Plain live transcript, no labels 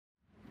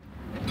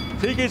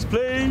Tickets,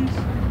 please.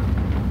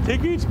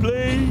 Tickets,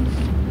 please.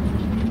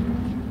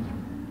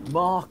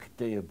 Mark,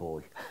 dear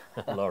boy.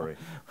 Laurie.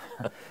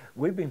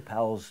 We've been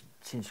pals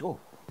since,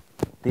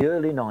 the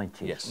early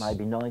 90s, Yes.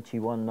 maybe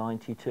 91,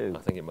 92. I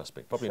think it must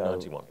be. Probably So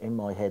 91. in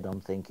my head,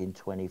 I'm thinking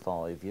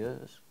 25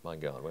 years. My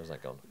God, where's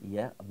that gone?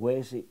 Yeah,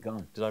 where's it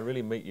gone? Did I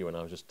really meet you when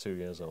I was just 2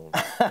 years old?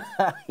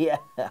 Yeah,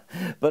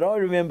 but I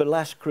remember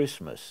last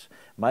Christmas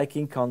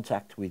making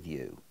contact with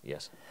you.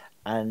 Yes.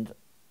 And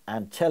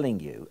telling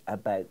you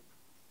about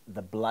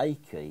the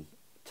Blakey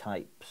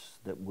tapes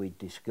that we'd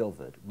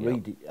discovered, Yeah.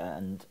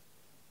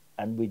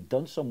 and we'd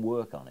done some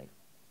work on it,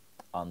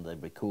 on the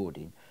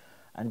recording,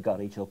 and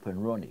got it up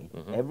and running.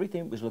 Mm-hmm.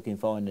 Everything was looking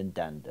fine and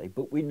dandy,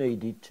 but we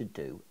needed to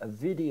do a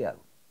video.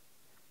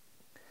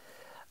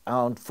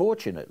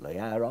 Unfortunately,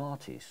 our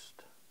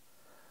artist,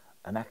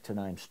 an actor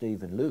named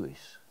Stephen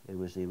Lewis, who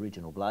was the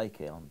original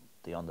Blakey on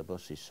the On the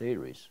Buses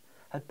series,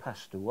 had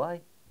passed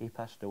away. He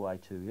passed away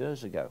 2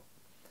 years ago.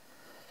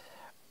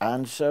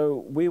 And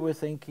so we were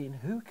thinking,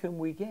 who can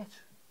we get?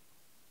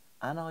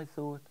 And I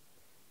thought,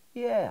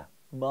 yeah,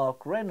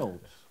 Mark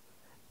Reynolds.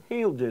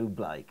 He'll do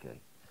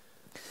Blakey.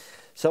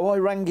 So I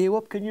rang you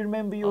up. Can you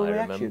remember your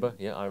reaction? I remember,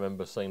 yeah, I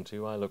remember saying to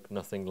you, I look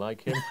nothing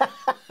like him.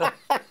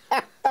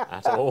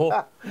 At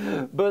all.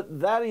 But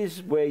that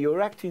is where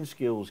your acting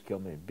skills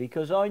come in,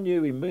 because I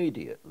knew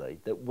immediately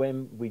that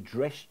when we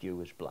dressed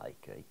you as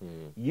Blakey,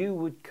 you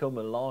would come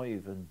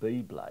alive and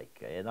be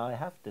Blakey. And I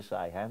have to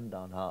say, hand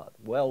on heart,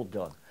 well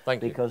done.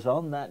 Thank you. Because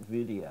on that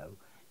video,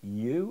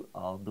 you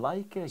are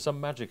Blakey. Some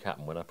magic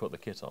happened when I put the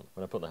kit on,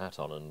 when I put the hat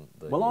on and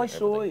the, Well,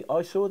 everything.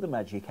 I saw the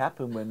magic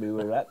happen when we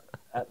were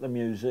at the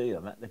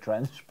museum, at the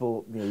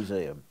Transport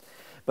Museum.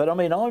 But I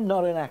mean, I'm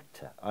not an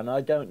actor, and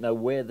I don't know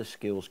where the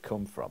skills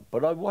come from.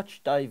 But I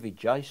watched David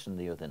Jason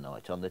the other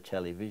night on the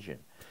television,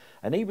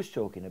 and he was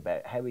talking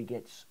about how he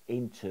gets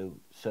into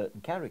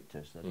certain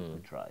characters that he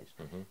portrays.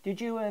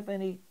 Did you have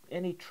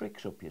any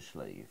tricks up your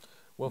sleeve?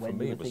 Well, for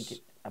me,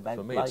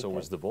 it's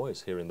always the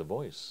voice, hearing the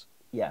voice.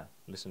 Yeah.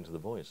 Listening to the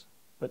voice.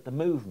 But the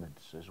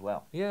movements as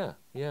well. Yeah,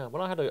 yeah.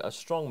 Well, I had a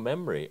strong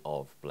memory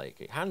of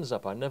Blakey. Hands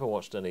up, I never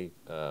watched any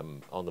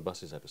On the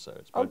Buses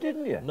episodes. Oh,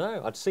 didn't you?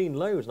 No, I'd seen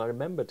loads and I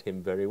remembered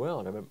him very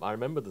well. And I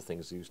remember the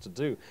things he used to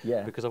do.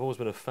 Yeah. Because I've always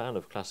been a fan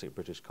of classic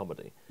British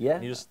comedy. Yeah.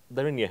 And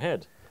they're in your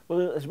head.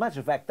 Well, as a matter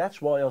of fact,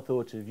 that's why I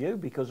thought of you,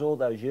 because all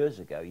those years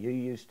ago, you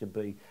used to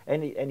be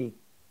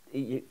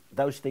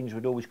those things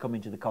would always come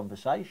into the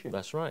conversation.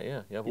 That's right,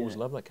 yeah. I've always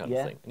loved that kind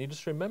of thing. And you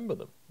just remember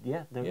them.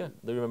 Yeah.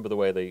 They remember the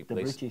way they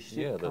British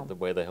sitcom. the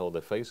way they hold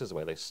their faces, the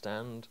way they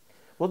stand.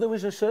 Well, there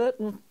was a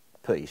certain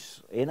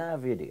piece in our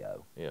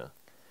video, Yeah.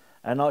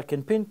 and I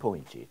can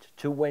pinpoint it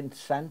to when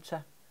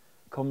Santa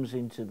comes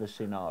into the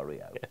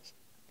scenario. Yes.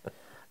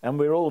 And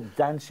we're all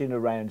dancing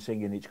around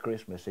singing It's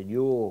Christmas, and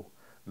you're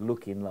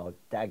looking like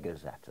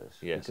daggers at us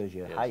because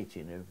you're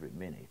hating every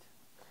minute.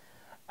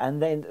 And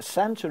then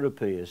Santa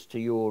appears to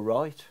your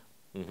right.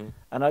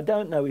 And I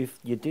don't know if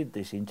you did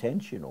this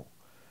intentional,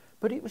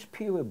 but it was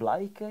pure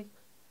Blakey.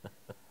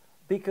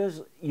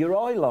 Because your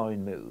eye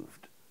line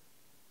moved.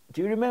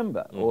 Do you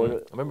remember? Or, I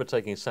remember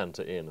taking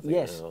Santa in. I think,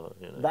 yes,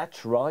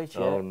 that's right.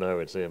 Yeah. Oh no,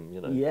 it's him.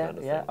 You know. Yeah, kind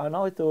of yeah. thing. And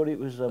I thought it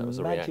was a That was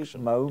a magic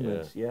reaction.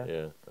 moment.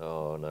 Yeah.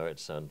 Oh no,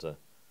 it's Santa.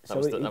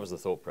 That, So that was the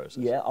thought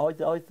process. Yeah, I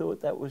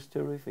thought that was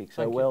terrific.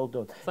 So Thank you. well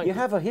done. Thank You you.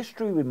 have a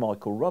history with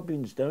Michael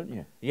Robbins, don't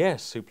you?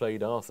 Yes, who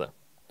played Arthur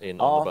in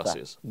On the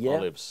Buses.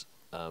 Yeah.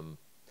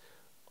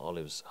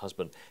 Olive's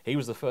husband. He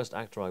was the first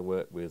actor I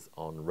worked with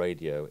on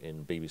radio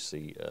in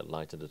BBC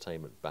Light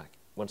Entertainment back,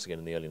 once again,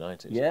 in the early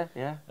 90s. Yeah,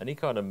 yeah. And he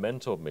kind of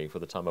mentored me for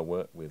the time I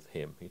worked with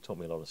him. He taught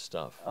me a lot of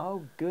stuff.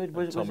 Oh, good.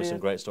 Told me some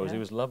great stories. Yeah. He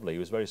was lovely. He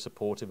was very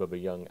supportive of a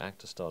young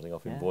actor starting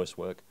off in voice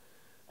work.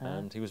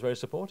 And he was very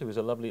supportive. He was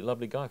a lovely,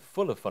 lovely guy,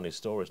 full of funny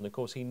stories. And of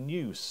course, he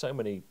knew so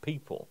many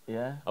people.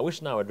 Yeah. I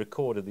wish now I'd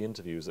recorded the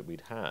interviews that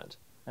we'd had.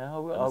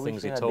 Oh, And the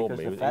things he told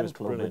me. The He fan was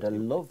club brilliant. would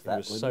have loved that,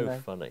 He was so wouldn't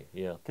they? funny.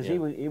 Yeah. Because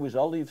yeah. he was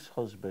Olive's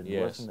husband,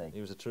 Yes, wasn't he?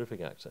 he was a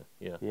terrific actor.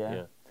 Yeah. Yeah.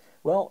 Yeah.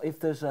 Well, if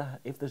there's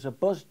a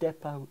bus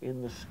depot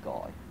in the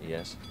sky,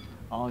 Yes.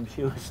 I'm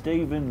sure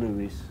Stephen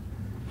Lewis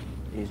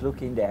is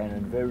looking down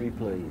and very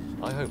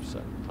pleased. I hope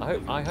so.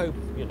 I hope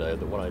you know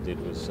that what I did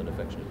was an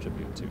affectionate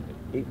tribute to him.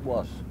 It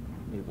was.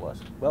 It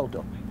was. Well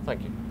done.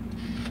 Thank you.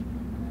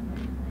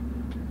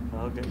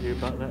 I'll get you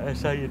back there.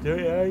 That's how you do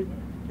it, eh?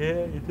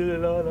 Yeah, you did it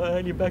like that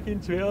and you're back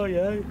into it, are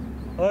you?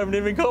 I haven't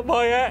even got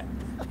my hat.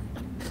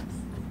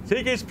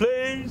 Tickets,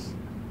 please.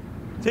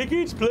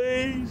 Tickets,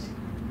 please.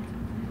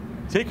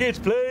 Tickets,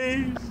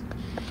 please.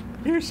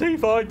 You see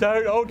if I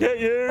don't, I'll get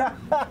you.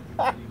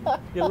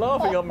 You're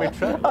laughing on me,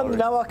 Trent. Oh,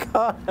 no, I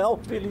can't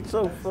help it. It's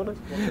so funny.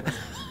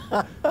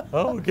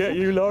 I'll get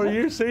you, Laurie.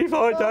 You see if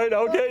I don't,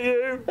 I'll get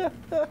you.